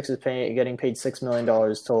 36 is getting paid $6 million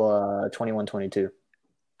till 21-22.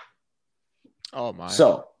 Oh, my.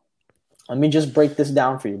 So, let me just break this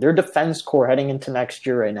down for you. Their defense core heading into next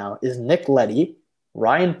year right now is Nick Leddy,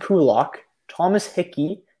 Ryan Pulock, Thomas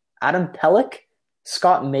Hickey, Adam Pelech,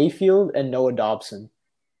 Scott Mayfield, and Noah Dobson.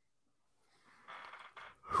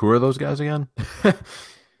 Who are those guys again?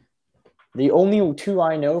 The only two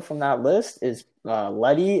I know from that list is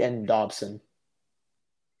Leddy and Dobson.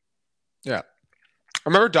 Yeah. I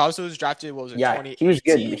remember Dobson was drafted, what was it, Yeah, 2018? he was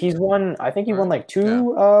good. He's won, I think he won like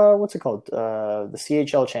two, what's it called? The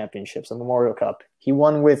CHL championships, the Memorial Cup. He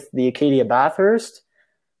won with the Acadia Bathurst,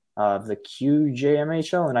 the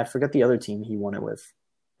QJMHL, and I forget the other team he won it with.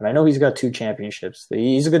 But I know he's got 2 championships.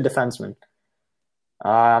 He's a good defenseman.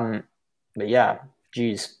 But yeah,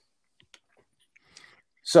 geez.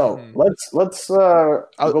 So let's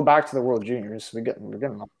go back to the World Juniors. We're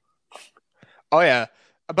getting. Oh yeah,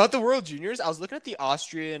 about the World Juniors, I was looking at the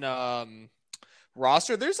Austrian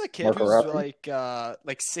roster. There's a kid Marco who's Ruffin?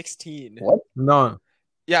 like 16. What? No.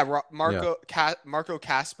 Yeah, Marco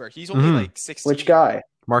Casper. He's only like 16. Which guy?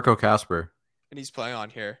 Marco Casper. And he's playing on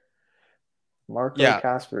here. Marco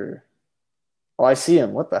Casper. Oh, I see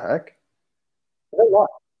him. What the heck? There's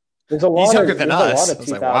a lot. He's younger than us. A lot of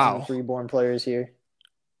 2003 born players here.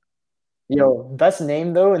 Yo, best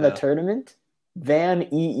name though in the tournament, Van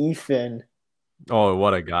E. Finn. Oh,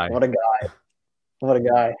 what a guy! What a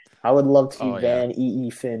guy! I would love to see Van E.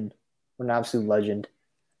 Finn, an absolute legend.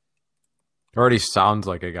 Already sounds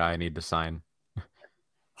like a guy I need to sign.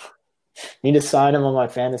 Need to sign him on my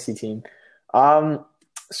fantasy team.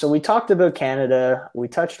 So we talked about Canada. We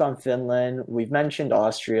touched on Finland. We've mentioned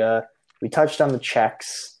Austria. We touched on the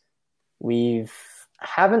Czechs.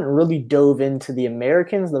 Haven't really dove into the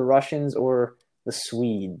Americans, the Russians, or the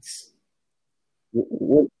Swedes.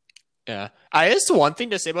 Yeah. I guess the one thing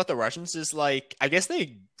to say about the Russians is, like, I guess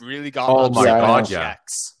they really got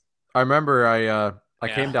Czechs. I remember I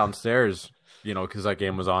came downstairs, because that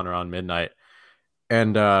game was on around midnight.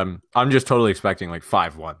 And I'm just totally expecting, like,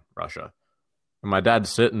 5-1 Russia. And my dad's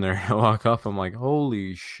sitting there. I walk up. I'm like,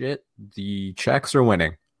 holy shit, the Czechs are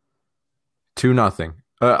winning. 2-0.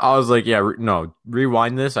 I was like, no,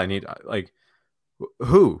 rewind this. I need,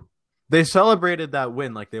 who? They celebrated that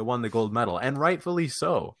win like they won the gold medal, and rightfully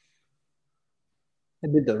so.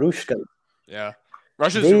 They did the Rushka. Yeah.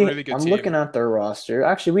 Russia's a really good team. I'm looking at their roster.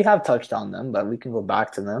 Actually, we have touched on them, but we can go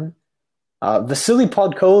back to them. Vasily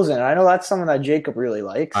Podkolzin. I know that's someone that Jacob really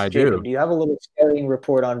likes. Jacob, do you have a little scouting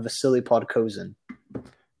report on Vasily Podkolzin?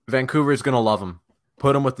 Vancouver's going to love him.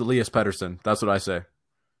 Put him with Elias Pettersson. That's what I say.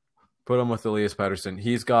 Put him with Elias Pettersson.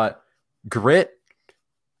 He's got grit.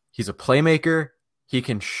 He's a playmaker. He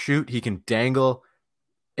can shoot. He can dangle.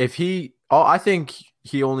 I think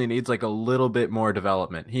he only needs like a little bit more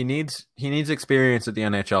development. He needs experience at the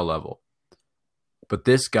NHL level. But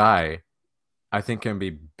this guy, I think, can be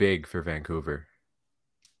big for Vancouver.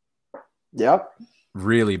 Yep.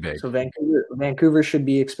 Really big. So Vancouver should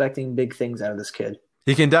be expecting big things out of this kid.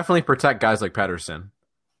 He can definitely protect guys like Pettersson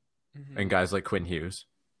and guys like Quinn Hughes.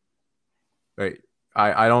 Right.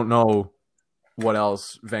 I don't know what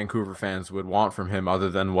else Vancouver fans would want from him other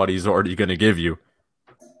than what he's already going to give you.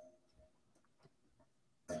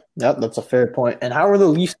 Yep, that's a fair point. And how are the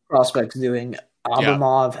Leafs prospects doing?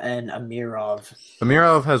 Abramov and Amirov.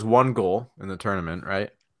 Amirov has 1 goal in the tournament,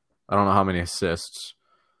 right? I don't know how many assists.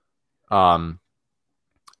 Akhtiamov,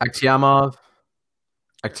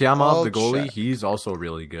 the goalie, he's also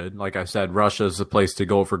really good. Like I said, Russia's the place to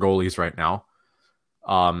go for goalies right now.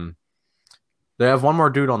 They have 1 more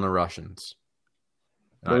dude on the Russians.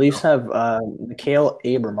 The Leafs have Mikhail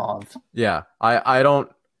Abramov. Yeah, I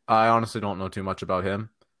honestly don't know too much about him,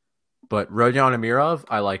 but Rodion Amirov,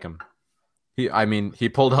 I like him. He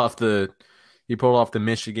pulled off the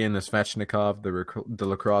Michigan, the Svechnikov, the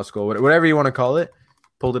lacrosse goal, whatever you want to call it.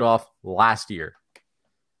 Pulled it off last year.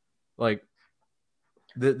 Like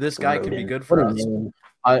this guy could be good What for a us. name.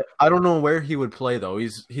 I don't know where he would play though.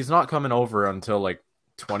 He's not coming over until like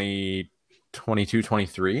 2022,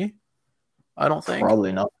 23. I don't think.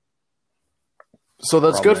 Probably not. So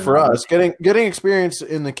that's Probably good for not. us. Getting experience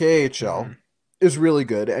in the KHL is really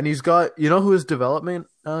good. And he's got, You know who his development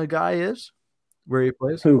guy is? Where he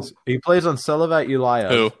plays? Who? He plays on Selavat Ulaya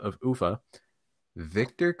Who? of Ufa.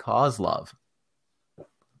 Victor Kozlov.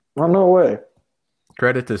 Oh, no way.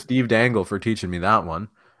 Credit to Steve Dangle for teaching me that one.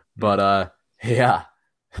 But yeah.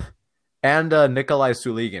 And Nikolai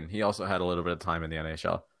Suligin. He also had a little bit of time in the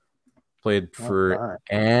NHL. Played for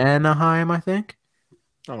Anaheim, I think.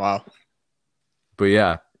 Oh, wow. But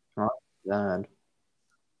yeah. God.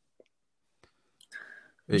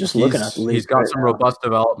 Just looking at the He's Leafs got right some now. robust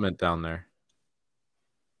development down there.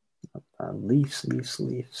 Leafs.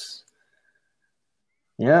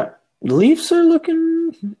 Yeah. The Leafs are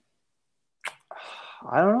looking...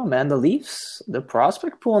 I don't know, man. The Leafs, the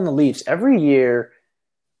prospect pool on the Leafs, every year,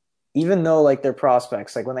 even though like their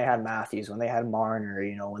prospects, like when they had Matthews, when they had Marner,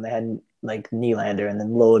 when they had like Nylander and then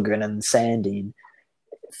Liljegren and Sandin,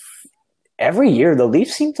 every year the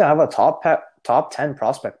Leafs seem to have a top 10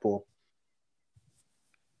 prospect pool.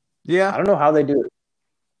 Yeah. I don't know how they do it.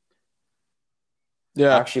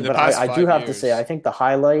 Yeah, Actually, but I do have to say, I think the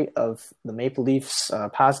highlight of the Maple Leafs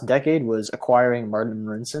past decade was acquiring Martin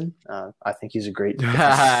Marincin. I think he's a great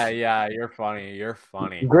Yeah, you're funny.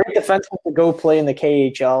 great defenseman to go play in the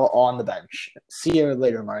KHL on the bench. See you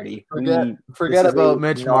later, Marty. Forget about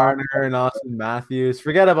Mitch Marner and Austin Matthews.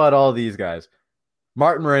 Forget about all these guys.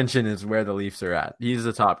 Martin Marincin is where the Leafs are at. He's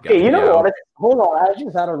the top guy. Okay, you know what? Hold on. I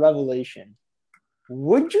just had a revelation.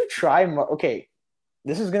 Would you try okay,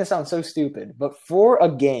 this is going to sound so stupid, but for a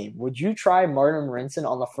game, would you try Martin Marincin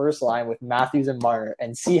on the first line with Matthews and Marner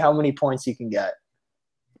and see how many points you can get?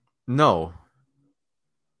 No.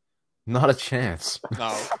 Not a chance.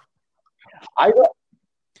 No.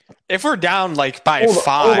 If we're down like by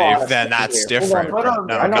 5, then that's different. Put him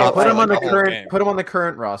on the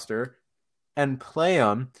current roster and play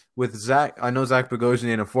him with Zach. I know Zach Bogosian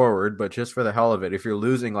in a forward, but just for the hell of it, if you're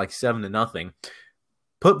losing like 7-0,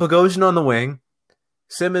 put Bogosian on the wing,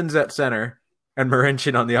 Simmons at center, and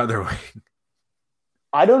Marincin on the other wing.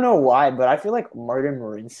 I don't know why, but I feel like Martin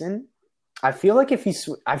Marincin. I feel like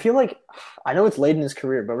I know it's late in his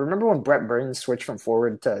career, but remember when Brett Burns switched from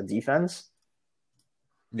forward to defense?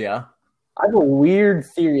 Yeah. I have a weird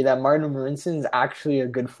theory that Martin Marincin is actually a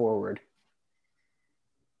good forward.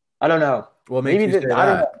 I don't know. Well, maybe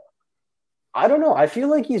I don't know. I feel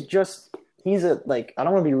like he's a I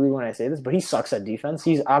don't want to be rude when I say this, but he sucks at defense.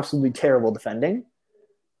 He's absolutely terrible defending.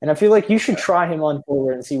 And I feel like you should try him on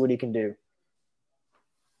forward and see what he can do.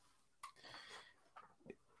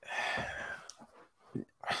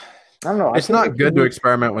 I don't know. It's not good to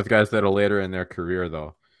experiment with guys that are later in their career,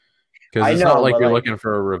 though. Because it's not like you're looking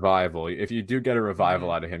for a revival. If you do get a revival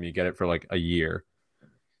out of him, you get it for like a year.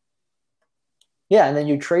 Yeah, and then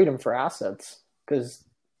you trade him for assets. Because,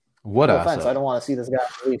 no offense, I don't want to see this guy in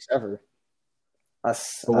the Leafs ever.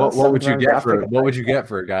 What would you get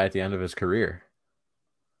for a guy at the end of his career?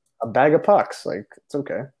 A bag of pucks. Like, it's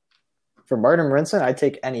okay. For Martin Marincin, I'd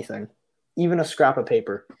take anything. Even a scrap of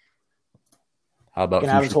paper. How about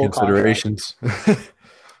future considerations?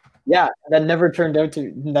 Yeah, that never turned out.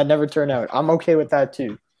 I'm okay with that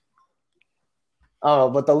too.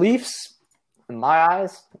 But the Leafs, in my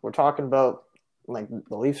eyes, we're talking about like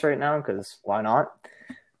the Leafs right now because why not?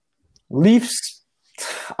 Leafs,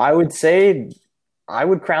 I would say, I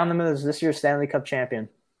would crown them as this year's Stanley Cup champion.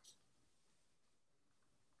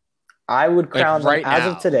 I would crown them as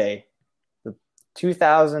of today, the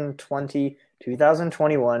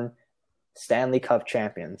 2020-2021 Stanley Cup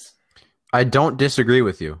champions. I don't disagree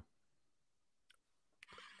with you.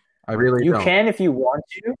 I really don't. You can if you want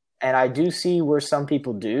to, and I do see where some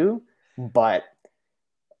people do, but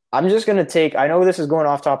I'm just going to take – I know this is going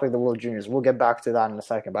off topic of the World Juniors. We'll get back to that in a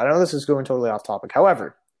second, but I know this is going totally off topic.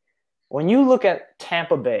 However, when you look at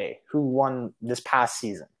Tampa Bay, who won this past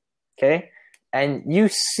season, okay, and you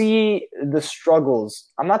see the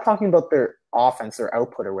struggles – I'm not talking about their offense, their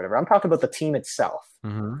output or whatever. I'm talking about the team itself,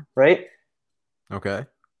 right? Okay.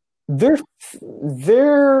 They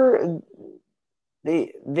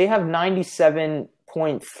have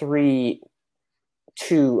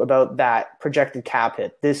 97.32 about that projected cap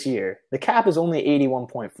hit this year. The cap is only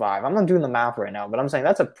 81.5. I'm not doing the math right now, but I'm saying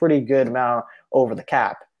that's a pretty good amount over the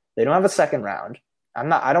cap. They don't have a second round.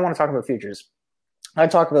 I don't want to talk about futures. I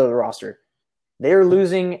talk about the roster. They are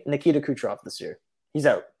losing Nikita Kucherov this year. He's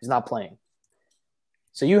out. He's not playing.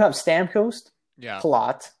 So you have Stamkos,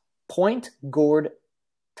 Palat, Point, Gord,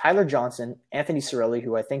 Tyler Johnson, Anthony Cirelli,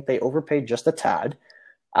 who I think they overpaid just a tad,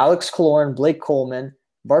 Alex Killorn, Blake Coleman,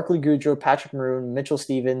 Barclay Goodrow, Patrick Maroon, Mitchell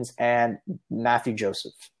Stevens, and Matthew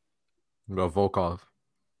Joseph. About Volkov.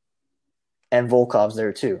 And Volkov's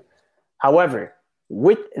there too. However,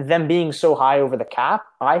 with them being so high over the cap,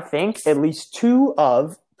 I think at least two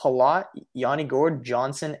of Palat, Yanni Gourde,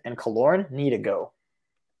 Johnson, and Killorn need to go.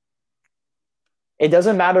 It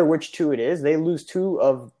doesn't matter which two it is. They lose two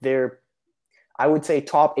of their, I would say,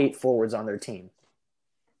 top 8 forwards on their team.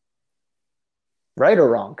 Right or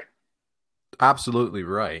wrong? Absolutely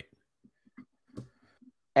right.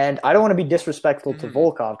 And I don't want to be disrespectful to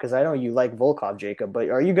Volkov because I know you like Volkov, Jacob, but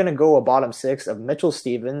are you going to go a bottom 6 of Mitchell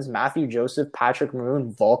Stevens, Matthew Joseph, Patrick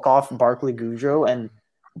Maroon, Volkov, Barclay Goodrow, and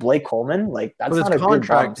Blake Coleman? Like, that's not a good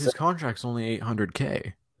bottom 6. His contract's only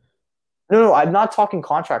 $800K. No, I'm not talking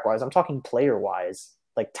contract-wise. I'm talking player-wise,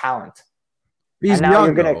 like talent. He's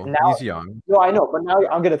young, He's young. No, I know, but now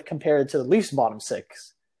I'm going to compare it to the Leafs bottom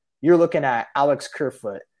 6. You're looking at Alex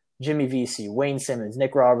Kerfoot, Jimmy Vesey, Wayne Simmons,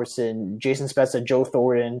 Nick Robertson, Jason Spezza, Joe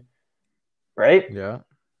Thornton, right? Yeah.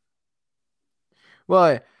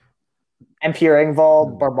 Well, and Pierre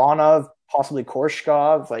Engvall, Barbanov, possibly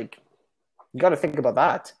Korshkov. Like, you got to think about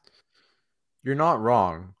that. You're not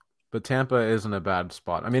wrong, but Tampa isn't a bad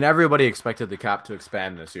spot. I mean, everybody expected the cap to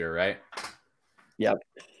expand this year, right? Yep.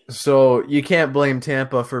 So you can't blame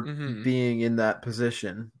Tampa for being in that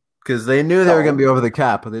position because they knew they were going to be over the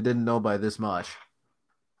cap, but they didn't know by this much.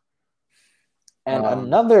 And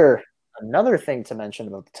another thing to mention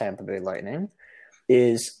about the Tampa Bay Lightning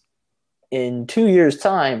is in 2 years'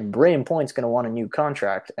 time, Brayden Point's going to want a new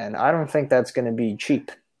contract, and I don't think that's going to be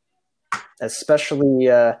cheap, especially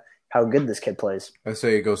how good this kid plays. I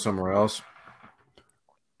say he goes somewhere else.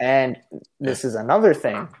 And this is another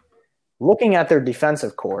thing. Looking at their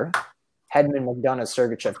defensive core, Hedman, McDonough,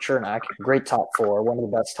 Sergachev, Chernak, great top 4, one of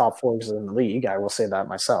the best top 4s in the league. I will say that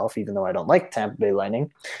myself, even though I don't like Tampa Bay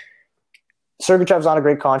Lightning. Sergachev's on a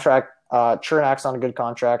great contract. Chernak's on a good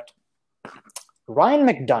contract. Ryan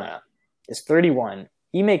McDonough is 31.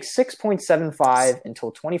 He makes $6.75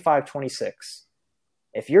 until 25-26.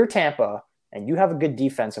 If you're Tampa and you have a good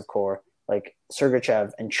defensive core like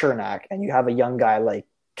Sergachev and Chernak, and you have a young guy like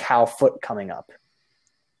Cal Foote coming up,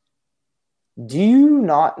 do you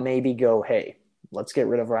not maybe go, hey, let's get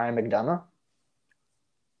rid of Ryan McDonough?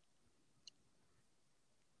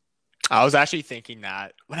 I was actually thinking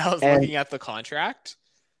that when I was looking at the contract.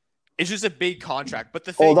 It's just a big contract, but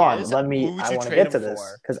the thing is, I want to get to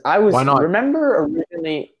this because I was remember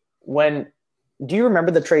originally do you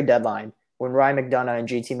remember the trade deadline when Ryan McDonough and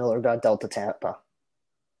JT Miller got dealt to Tampa?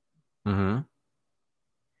 Mm-hmm.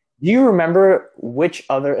 Do you remember which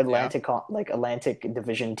other Atlantic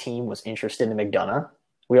Division team was interested in McDonough?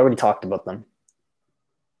 We already talked about them.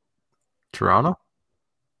 Toronto?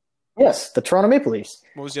 Yes, the Toronto Maple Leafs.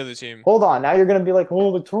 What was the other team? Hold on. Now you're going to be like,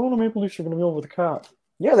 oh, the Toronto Maple Leafs are going to be over the cap.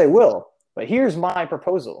 Yeah, they will. But here's my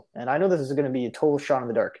proposal. And I know this is going to be a total shot in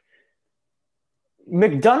the dark.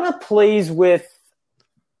 McDonough plays with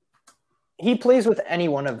any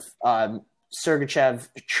one of Sergachev,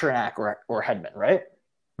 Chernak, or Hedman, right?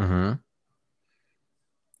 Mm-hmm.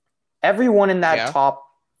 Everyone in that top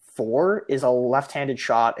 4 is a left-handed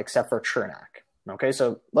shot except for Chernak. Okay,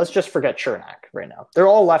 so let's just forget Chernak right now. They're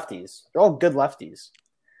all lefties. They're all good lefties.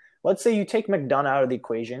 Let's say you take McDonough out of the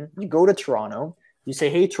equation. You go to Toronto. You say,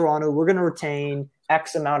 hey, Toronto, we're going to retain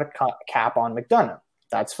X amount of cap on McDonough.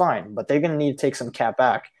 That's fine, but they're going to need to take some cap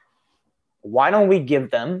back. Why don't we give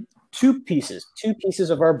them two pieces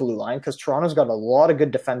of our blue line, because Toronto's got a lot of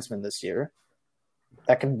good defensemen this year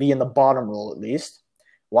that can be in the bottom role at least.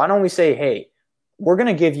 Why don't we say, hey, we're going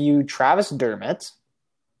to give you Travis Dermott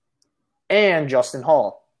and Justin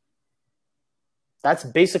Hall. That's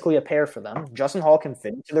basically a pair for them. Justin Hall can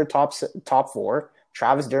fit into their top 4.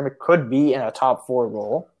 Travis Dermott could be in a top 4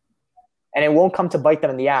 role. And it won't come to bite them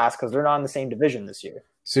in the ass because they're not in the same division this year.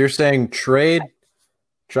 So you're saying trade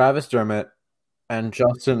Travis Dermott and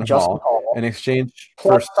Justin Hall in exchange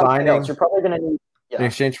for signing you're probably going to need, in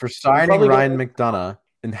exchange for signing Ryan McDonough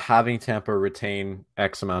and having Tampa retain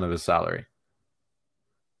X amount of his salary.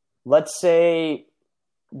 Let's say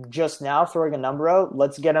just now throwing a number out,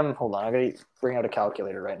 let's get him. Hold on, I gotta bring out a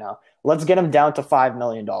calculator right now. Let's get him down to $5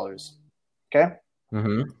 million. Okay,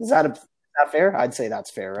 mm-hmm. Is that fair? I'd say that's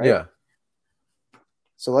fair, right? Yeah.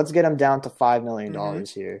 So let's get him down to $5 million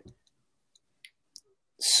here.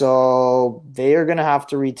 So they are gonna have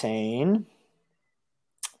to retain.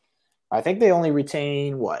 I think they only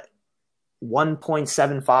retain what?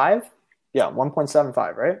 1.75? Yeah,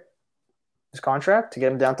 1.75, right? His contract to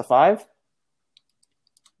get him down to 5.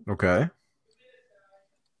 Okay.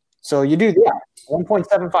 So you do that.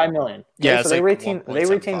 1.75 million. Yeah, so they retain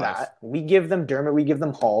that. We give them Dermott, we give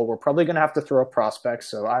them Hall. We're probably going to have to throw up prospects,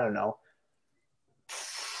 so I don't know.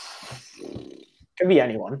 Could be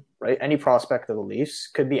anyone, right? Any prospect of the Leafs.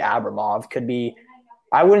 Could be Abramov. Could be,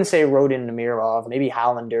 I wouldn't say Rodin Namirov, maybe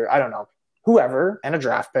Hallander. I don't know. Whoever, and a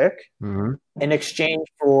draft pick in exchange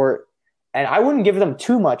for, and I wouldn't give them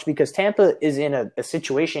too much because Tampa is in a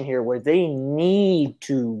situation here where they need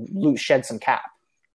to shed some cap.